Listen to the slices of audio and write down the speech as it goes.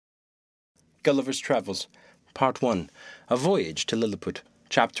Gulliver's Travels, Part 1, A Voyage to Lilliput,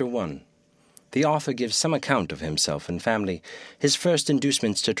 Chapter 1. The author gives some account of himself and family, his first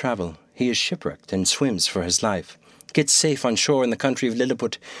inducements to travel. He is shipwrecked and swims for his life, gets safe on shore in the country of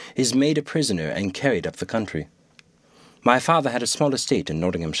Lilliput, is made a prisoner and carried up the country. My father had a small estate in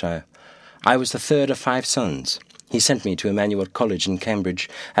Nottinghamshire. I was the third of 5 sons. He sent me to Emmanuel College in Cambridge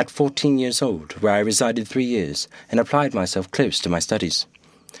at 14 years old, where I resided 3 years, and applied myself close to my studies.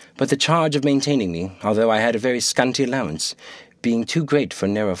 But the charge of maintaining me, although I had a very scanty allowance, being too great for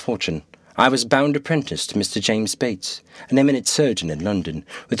narrow fortune, I was bound apprentice to Mr. James Bates, an eminent surgeon in London,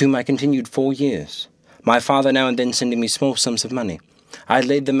 with whom I continued 4 years, my father now and then sending me small sums of money. I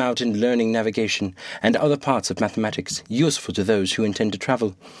laid them out in learning navigation and other parts of mathematics, useful to those who intend to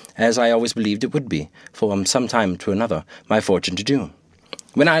travel, as I always believed it would be, from some time to another, my fortune to do.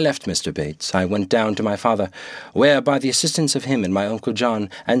 When I left Mr. Bates, I went down to my father, where, by the assistance of him and my Uncle John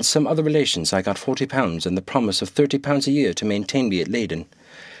and some other relations, I got £40 and the promise of £30 a year to maintain me at Leyden.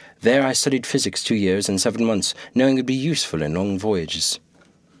 There I studied physics 2 years and 7 months, knowing it would be useful in long voyages.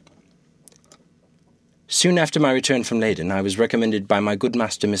 Soon after my return from Leyden, I was recommended by my good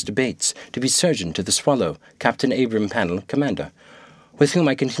master Mr. Bates to be surgeon to the Swallow, Captain Abram Pannell, commander, with whom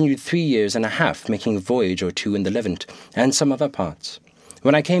I continued 3 years and a half, making a voyage or two in the Levant and some other parts.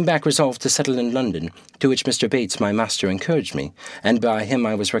 When I came back resolved to settle in London, to which Mr. Bates, my master, encouraged me, and by him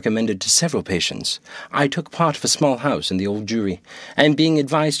I was recommended to several patients, I took part of a small house in the Old Jewry, and being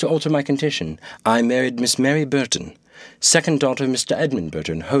advised to alter my condition, I married Miss Mary Burton, second daughter of Mr. Edmund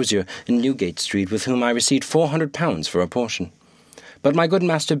Burton, hosier in Newgate Street, with whom I received £400 for a portion. But my good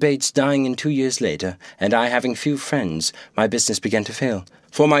master Bates dying in 2 years later, and I having few friends, my business began to fail,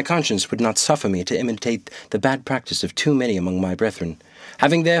 for my conscience would not suffer me to imitate the bad practice of too many among my brethren.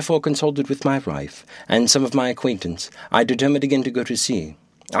 Having therefore consulted with my wife and some of my acquaintance, I determined again to go to sea.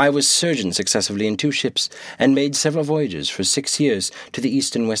 I was surgeon successively in 2 ships, and made several voyages for 6 years to the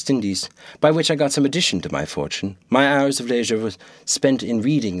East and West Indies, by which I got some addition to my fortune. My hours of leisure were spent in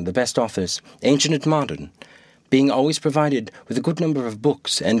reading the best authors, ancient and modern, being always provided with a good number of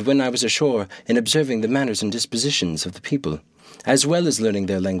books, and when I was ashore, in observing the manners and dispositions of the people, as well as learning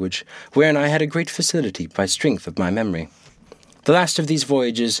their language, wherein I had a great facility by strength of my memory. The last of these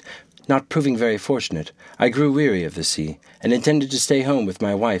voyages not proving very fortunate, I grew weary of the sea, and intended to stay home with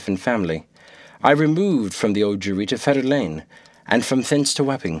my wife and family. I removed from the Old Jewry to Fetter Lane, and from thence to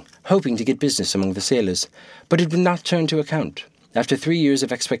Wapping, hoping to get business among the sailors, but it would not turn to account. After 3 years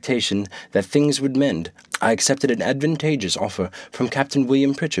of expectation that things would mend, I accepted an advantageous offer from Captain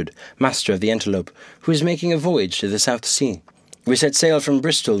William Pritchard, master of the Antelope, who was making a voyage to the South Sea. We set sail from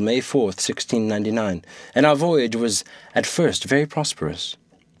Bristol May 4th, 1699, and our voyage was at first very prosperous.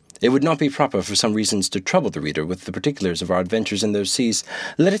 It would not be proper for some reasons to trouble the reader with the particulars of our adventures in those seas.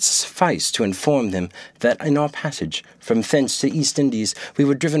 Let it suffice to inform them that in our passage from thence to East Indies we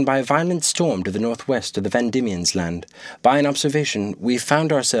were driven by a violent storm to the northwest of the Van Diemen's Land. By an observation we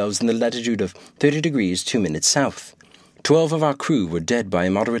found ourselves in the latitude of 30 degrees 2 minutes south. 12 of our crew were dead by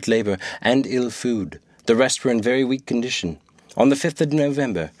immoderate labour and ill food. The rest were in very weak condition. On the 5th of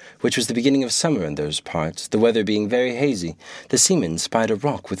November, which was the beginning of summer in those parts, the weather being very hazy, the seamen spied a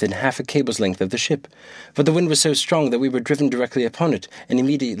rock within half a cable's length of the ship, but the wind was so strong that we were driven directly upon it and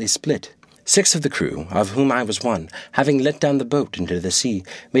immediately split. 6 of the crew, of whom I was one, having let down the boat into the sea,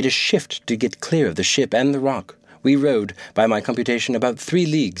 made a shift to get clear of the ship and the rock. We rowed, by my computation, about 3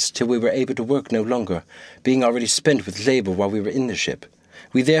 leagues till we were able to work no longer, being already spent with labour while we were in the ship.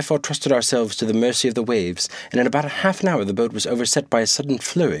 We therefore trusted ourselves to the mercy of the waves, and in about half an hour the boat was overset by a sudden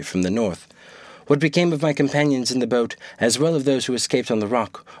flurry from the north. What became of my companions in the boat, as well as those who escaped on the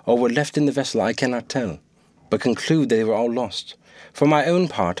rock, or were left in the vessel, I cannot tell, but conclude they were all lost. For my own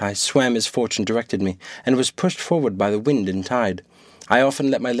part, I swam as fortune directed me, and was pushed forward by the wind and tide. I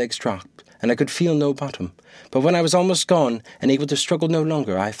often let my legs drop, and I could feel no bottom. But when I was almost gone, and able to struggle no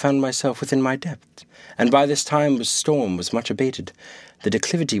longer, I found myself within my depth, and by this time the storm was much abated. The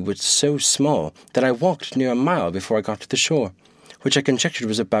declivity was so small that I walked near a mile before I got to the shore, which I conjectured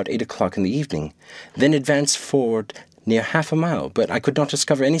was about 8 o'clock in the evening, then advanced forward near half a mile, but I could not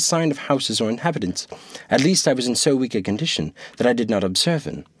discover any sign of houses or inhabitants. At least I was in so weak a condition that I did not observe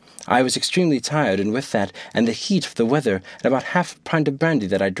them. I was extremely tired, and with that, and the heat of the weather, and about half a pint of brandy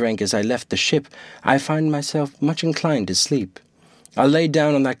that I drank as I left the ship, I found myself much inclined to sleep. I lay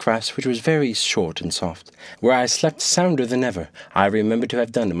down on that grass, which was very short and soft, where I slept sounder than ever I remember to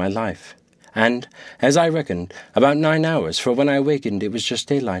have done in my life. And, as I reckoned, about 9 hours, for when I awakened it was just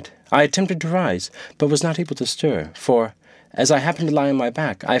daylight. I attempted to rise, but was not able to stir, for As I happened to lie on my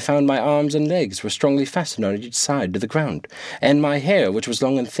back, I found my arms and legs were strongly fastened on each side to the ground, and my hair, which was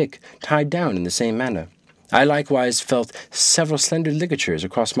long and thick, tied down in the same manner. I likewise felt several slender ligatures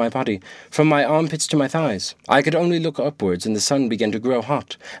across my body, from my armpits to my thighs. I could only look upwards, and the sun began to grow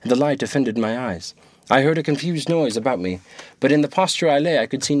hot, and the light offended my eyes. I heard a confused noise about me, but in the posture I lay I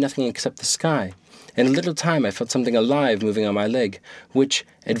could see nothing except the sky. In a little time I felt something alive moving on my leg, which,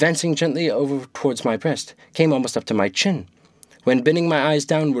 advancing gently over towards my breast, came almost up to my chin. When bending my eyes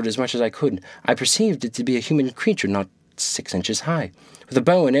downward as much as I could, I perceived it to be a human creature not 6 inches high, with a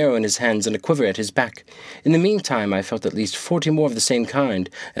bow and arrow in his hands and a quiver at his back. In the meantime I felt at least 40 more of the same kind,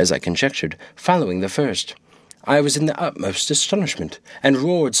 as I conjectured, following the first. I was in the utmost astonishment, and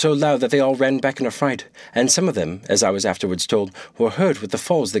roared so loud that they all ran back in affright, and some of them, as I was afterwards told, were hurt with the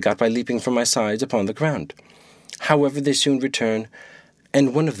falls they got by leaping from my sides upon the ground. However, they soon returned,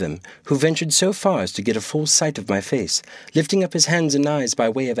 and one of them, who ventured so far as to get a full sight of my face, lifting up his hands and eyes by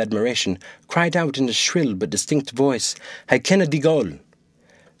way of admiration, cried out in a shrill but distinct voice, "I kenna digol."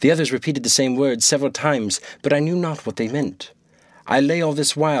 The others repeated the same words several times, but I knew not what they meant. I lay all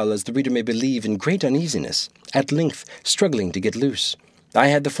this while, as the reader may believe, in great uneasiness, at length struggling to get loose. I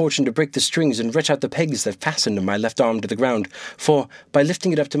had the fortune to break the strings and wrench out the pegs that fastened my left arm to the ground, for, by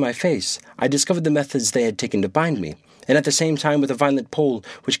lifting it up to my face, I discovered the methods they had taken to bind me, and at the same time, with a violent pull,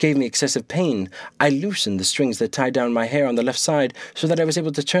 which gave me excessive pain, I loosened the strings that tied down my hair on the left side, so that I was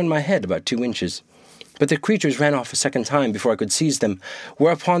able to turn my head about 2 inches. But the creatures ran off a second time before I could seize them,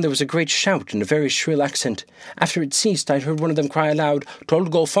 whereupon there was a great shout in a very shrill accent. After it ceased, I heard one of them cry aloud,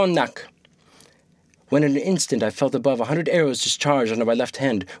 "Tolgo fonnak!" When in an instant I felt above 100 arrows discharged under my left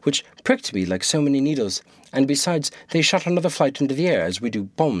hand, which pricked me like so many needles, and besides they shot another flight into the air, as we do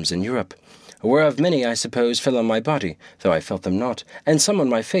bombs in Europe, whereof many, I suppose, fell on my body, though I felt them not, and some on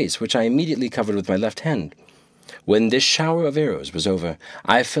my face, which I immediately covered with my left hand. When this shower of arrows was over,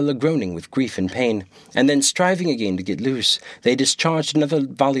 I fell a-groaning with grief and pain, and then striving again to get loose, they discharged another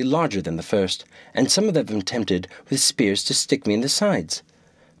volley larger than the first, and some of them attempted with spears to stick me in the sides.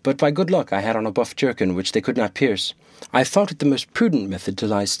 But by good luck I had on a buff jerkin which they could not pierce. I thought it the most prudent method to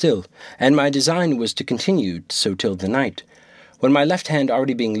lie still, and my design was to continue so till the night. When my left hand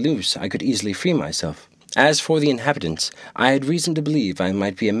already being loose, I could easily free myself. As for the inhabitants, I had reason to believe I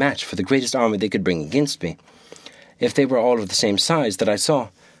might be a match for the greatest army they could bring against me, if they were all of the same size that I saw.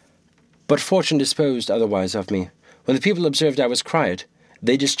 But fortune disposed otherwise of me. When the people observed I was quiet,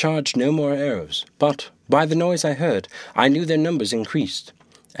 they discharged no more arrows, but, by the noise I heard, I knew their numbers increased.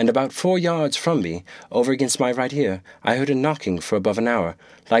 And about 4 yards from me, over against my right ear, I heard a knocking for above an hour,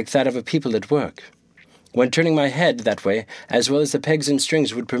 like that of a people at work. When turning my head that way, as well as the pegs and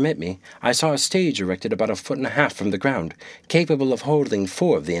strings would permit me, I saw a stage erected about 1.5 feet from the ground, capable of holding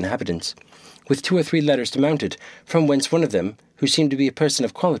 4 of the inhabitants, with 2 or 3 letters to mount it, from whence one of them, who seemed to be a person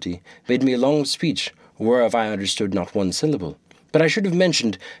of quality, made me a long speech, whereof I understood not 1 syllable. But I should have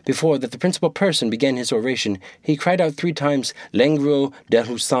mentioned before that the principal person began his oration. He cried out 3 times, "Lengro del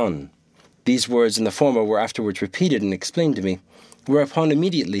Husan." These words and the former were afterwards repeated and explained to me, whereupon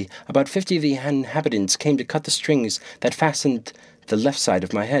immediately about 50 of the inhabitants came to cut the strings that fastened the left side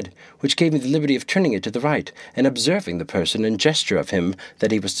of my head, which gave me the liberty of turning it to the right, and observing the person and gesture of him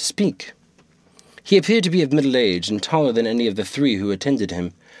that he was to speak. He appeared to be of middle age, and taller than any of the 3 who attended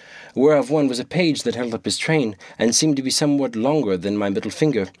him, whereof one was a page that held up his train, and seemed to be somewhat longer than my middle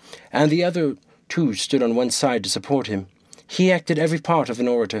finger, and the other 2 stood on one side to support him. He acted every part of an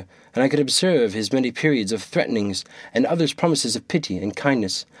orator, and I could observe his many periods of threatenings, and others promises of pity and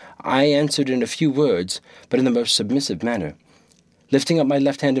kindness. I answered in a few words, but in the most submissive manner, lifting up my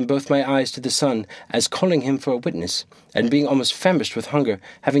left hand and both my eyes to the sun, as calling him for a witness, and being almost famished with hunger,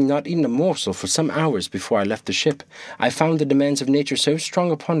 having not eaten a morsel for some hours before I left the ship, I found the demands of nature so strong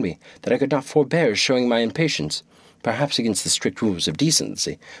upon me that I could not forbear showing my impatience, perhaps against the strict rules of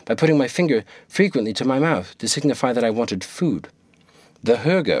decency, by putting my finger frequently to my mouth to signify that I wanted food. The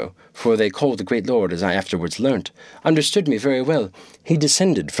Hergo, for they called the great lord, as I afterwards learnt, understood me very well. He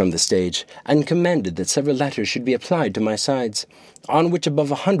descended from the stage, and commanded that several ladders should be applied to my sides, on which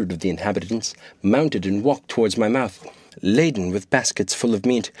above 100 of the inhabitants mounted and walked towards my mouth, laden with baskets full of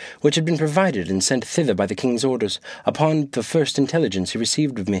meat, which had been provided and sent thither by the king's orders, upon the first intelligence he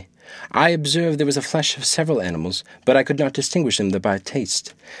received of me. I observed there was a flesh of several animals, but I could not distinguish them by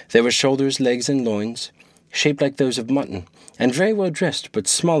taste. There were shoulders, legs, and loins, shaped like those of mutton, and very well dressed, but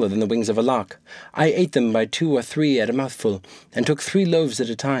smaller than the wings of a lark. I ate them by 2 or 3 at a mouthful, and took 3 loaves at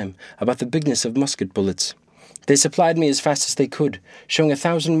a time, about the bigness of musket bullets. They supplied me as fast as they could, showing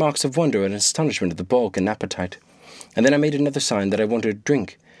 1,000 marks of wonder and astonishment at the bulk and appetite. And then I made another sign that I wanted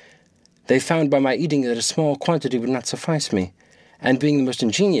drink. They found by my eating that a small quantity would not suffice me, and being the most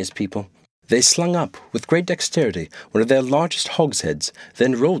ingenious people, they slung up, with great dexterity, one of their largest hogsheads,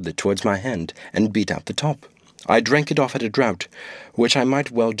 then rolled it towards my hand, and beat out the top. I drank it off at a draught, which I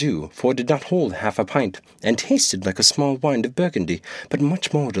might well do, for it did not hold half a pint, and tasted like a small wine of Burgundy, but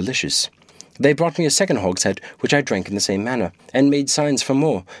much more delicious. They brought me a second hogshead, which I drank in the same manner, and made signs for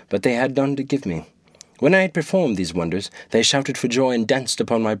more, but they had none to give me. When I had performed these wonders, they shouted for joy and danced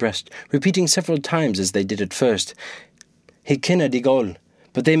upon my breast, repeating several times as they did at first, Hikina digol,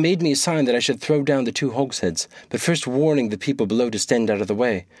 but they made me a sign that I should throw down the 2 hogsheads, but first warning the people below to stand out of the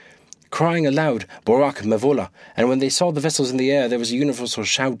way, crying aloud, Borak Mavola, and when they saw the vessels in the air, there was a universal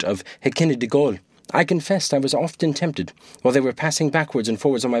shout of Hikina digol. I confessed I was often tempted, while they were passing backwards and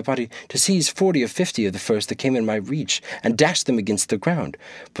forwards on my body, to seize 40 or 50 of the first that came in my reach, and dash them against the ground.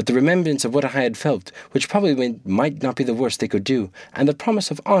 But the remembrance of what I had felt, which probably might not be the worst they could do, and the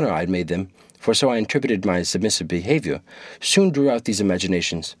promise of honour I had made them, for so I interpreted my submissive behaviour, soon drew out these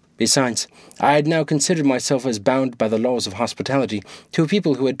imaginations. Besides, I had now considered myself as bound by the laws of hospitality to a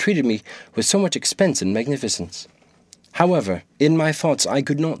people who had treated me with so much expense and magnificence. However, in my thoughts I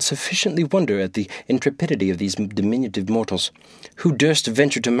could not sufficiently wonder at the intrepidity of these diminutive mortals, who durst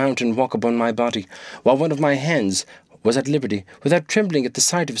venture to mount and walk upon my body, while one of my hands was at liberty. Without trembling at the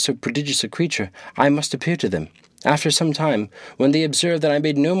sight of so prodigious a creature, I must appear to them. After some time, when they observed that I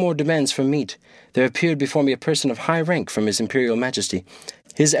made no more demands for meat, there appeared before me a person of high rank from His Imperial Majesty.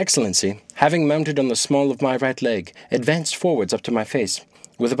 His Excellency, having mounted on the small of my right leg, advanced forwards up to my face,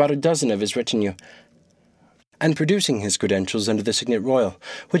 with about a dozen of his retinue, and producing his credentials under the signet royal,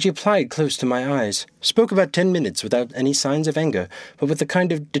 which he applied close to my eyes, spoke about 10 minutes without any signs of anger, but with a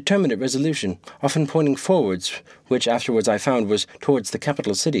kind of determinate resolution, often pointing forwards, which afterwards I found was towards the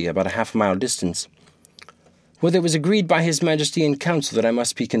capital city, about a half-mile distance. Whether it was agreed by His Majesty in council that I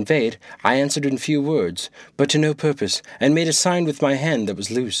must be conveyed, I answered in few words, but to no purpose, and made a sign with my hand that was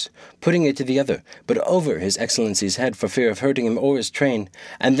loose, putting it to the other, but over His Excellency's head for fear of hurting him or his train,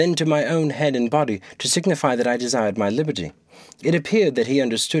 and then to my own head and body to signify that I desired my liberty. It appeared that he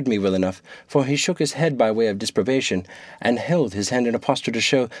understood me well enough, for he shook his head by way of disprobation, and held his hand in a posture to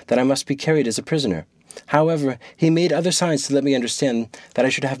show that I must be carried as a prisoner. However, he made other signs to let me understand that I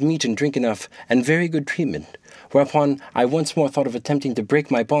should have meat and drink enough, and very good treatment, whereupon I once more thought of attempting to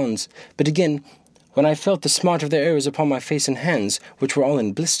break my bonds, but again, when I felt the smart of their arrows upon my face and hands, which were all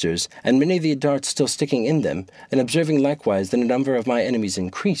in blisters, and many of the darts still sticking in them, and observing likewise that the number of my enemies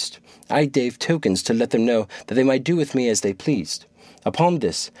increased, I gave tokens to let them know that they might do with me as they pleased. Upon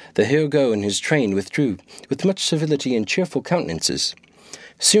this, the Hergo and his train withdrew, with much civility and cheerful countenances.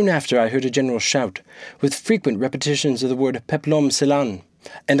 Soon after I heard a general shout, with frequent repetitions of the word peplum selan,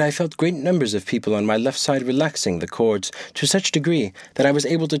 and I felt great numbers of people on my left side relaxing the cords to such degree that I was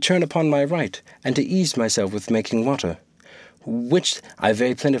able to turn upon my right, and to ease myself with making water, which I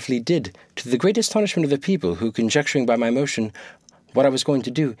very plentifully did, to the great astonishment of the people, who, conjecturing by my motion what I was going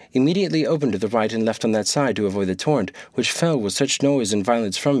to do, immediately opened to the right and left on that side to avoid the torrent, which fell with such noise and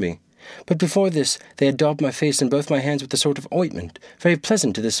violence from me. But before this, they had daubed my face and both my hands with a sort of ointment, very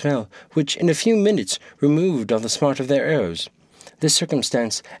pleasant to the smell, which in a few minutes removed all the smart of their arrows. This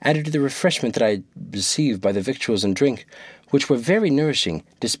circumstance, added to the refreshment that I had received by the victuals and drink, which were very nourishing,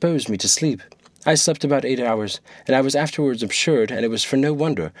 disposed me to sleep. I slept about 8 hours, and I was afterwards assured, and it was for no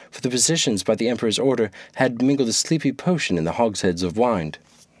wonder, for the physicians, by the Emperor's order, had mingled a sleepy potion in the hogsheads of wine.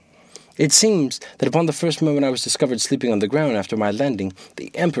 It seems that upon the first moment I was discovered sleeping on the ground after my landing, the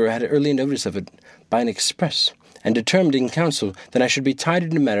Emperor had early notice of it by an express, and determined in council that I should be tied in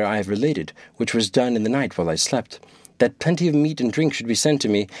the manner I have related, which was done in the night while I slept, that plenty of meat and drink should be sent to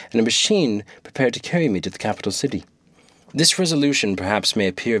me, and a machine prepared to carry me to the capital city. This resolution perhaps may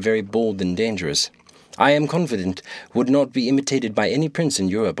appear very bold and dangerous. I am confident would not be imitated by any prince in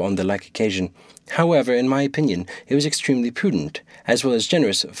Europe on the like occasion. However, in my opinion, it was extremely prudent, as well as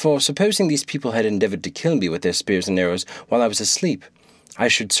generous, for supposing these people had endeavoured to kill me with their spears and arrows while I was asleep, I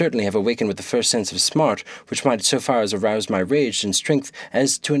should certainly have awakened with the first sense of smart, which might so far as arouse my rage and strength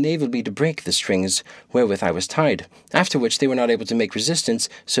as to enable me to break the strings wherewith I was tied, after which they were not able to make resistance,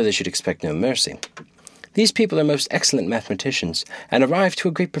 so they should expect no mercy. These people are most excellent mathematicians, and arrived to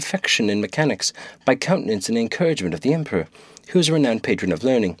a great perfection in mechanics by countenance and encouragement of the Emperor, who is a renowned patron of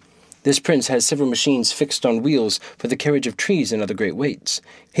learning. This prince has several machines fixed on wheels for the carriage of trees and other great weights.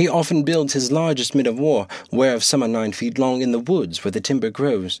 He often builds his largest men of war, whereof some are 9 feet long, in the woods where the timber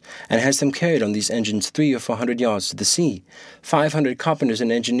grows, and has them carried on these engines 300 or 400 yards to the sea. 500 carpenters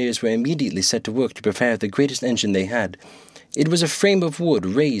and engineers were immediately set to work to prepare the greatest engine they had. It was a frame of wood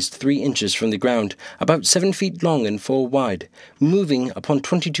raised 3 inches from the ground, about 7 feet long and 4 wide, moving upon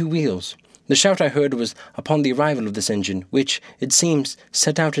 22 wheels. The shout I heard was upon the arrival of this engine, which, it seems,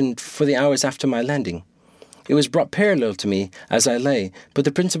 set out for the hours after my landing. It was brought parallel to me as I lay, but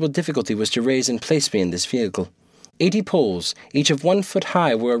the principal difficulty was to raise and place me in this vehicle. 80 poles, each of 1 foot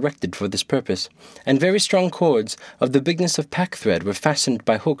high, were erected for this purpose, and very strong cords of the bigness of pack-thread were fastened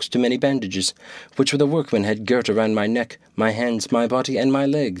by hooks to many bandages, which the workmen had girt around my neck, my hands, my body, and my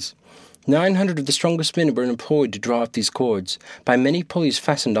legs. 900 of the strongest men were employed to draw up these cords, by many pulleys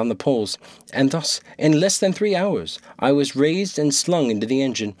fastened on the poles, and thus, in less than 3 hours, I was raised and slung into the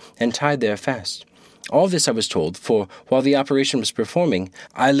engine, and tied there fast. All this I was told, for, while the operation was performing,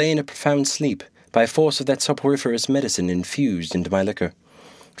 I lay in a profound sleep, by force of that soporiferous medicine infused into my liquor.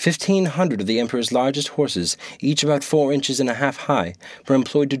 1,500 of the Emperor's largest horses, each about 4 inches and a half high, were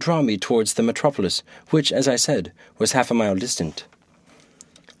employed to draw me towards the metropolis, which, as I said, was half a mile distant.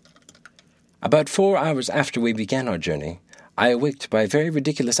 About 4 hours after we began our journey, I awaked by a very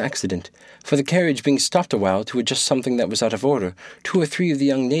ridiculous accident, for the carriage being stopped a while to adjust something that was out of order, 2 or 3 of the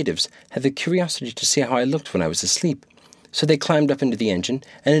young natives had the curiosity to see how I looked when I was asleep. So they climbed up into the engine,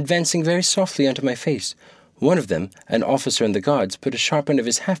 and advancing very softly onto my face, one of them, an officer in the guards, put a sharp end of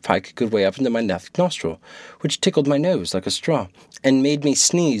his half-pike a good way up into my left nostril, which tickled my nose like a straw, and made me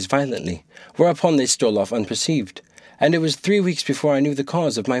sneeze violently, whereupon they stole off unperceived, and it was 3 weeks before I knew the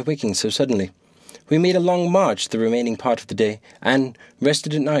cause of my waking so suddenly. We made a long march the remaining part of the day, and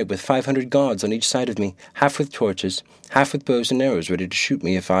rested at night with 500 guards on each side of me, half with torches, half with bows and arrows ready to shoot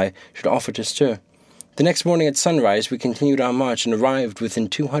me if I should offer to stir. The next morning at sunrise we continued our march and arrived within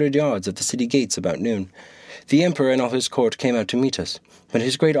 200 yards of the city gates about noon. The Emperor and all his court came out to meet us, but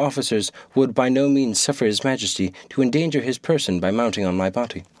his great officers would by no means suffer his Majesty to endanger his person by mounting on my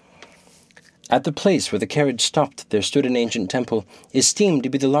body. At the place where the carriage stopped there stood an ancient temple, esteemed to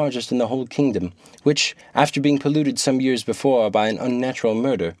be the largest in the whole kingdom, which, after being polluted some years before by an unnatural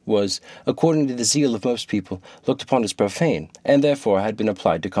murder, was, according to the zeal of most people, looked upon as profane, and therefore had been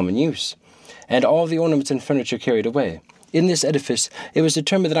applied to common use, and all the ornaments and furniture carried away. In this edifice it was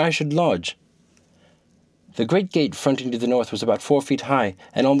determined that I should lodge. The great gate fronting to the north was about 4 feet high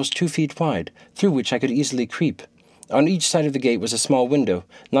and almost 2 feet wide, through which I could easily creep. On each side of the gate was a small window,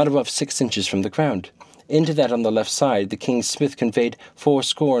 not above 6 inches from the ground. Into that on the left side the king's smith conveyed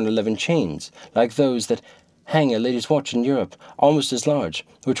 411 chains, like those that hang a lady's watch in Europe, almost as large,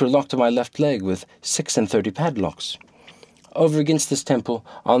 which were locked to my left leg with 36 padlocks. Over against this temple,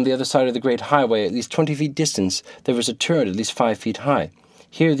 on the other side of the great highway, at least 20 feet distance, there was a turret at least 5 feet high.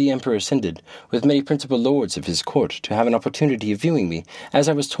 Here the Emperor ascended, with many principal lords of his court, to have an opportunity of viewing me. As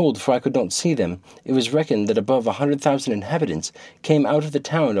I was told, for I could not see them, it was reckoned that above 100,000 inhabitants came out of the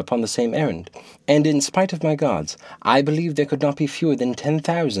town upon the same errand, and in spite of my gods, I believe there could not be fewer than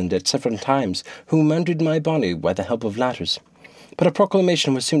 10,000 at several times, who mounted my body by the help of ladders. But a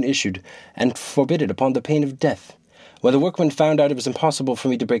proclamation was soon issued, and forbid it upon the pain of death. When the workmen found out it was impossible for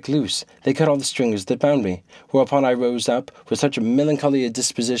me to break loose, they cut all the strings that bound me, whereupon I rose up with such a melancholy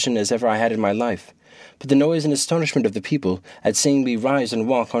disposition as ever I had in my life. But the noise and astonishment of the people at seeing me rise and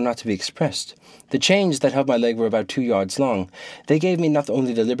walk are not to be expressed. The chains that held my leg were about 2 yards long. They gave me not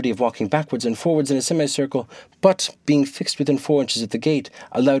only the liberty of walking backwards and forwards in a semicircle, but, being fixed within 4 inches of the gate,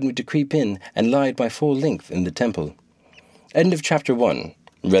 allowed me to creep in and lie at my full length in the temple. End of Chapter 1.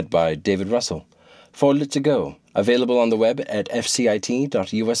 Read by David Russell. 4 Lit to Go. Available on the web at fcit.usf.edu.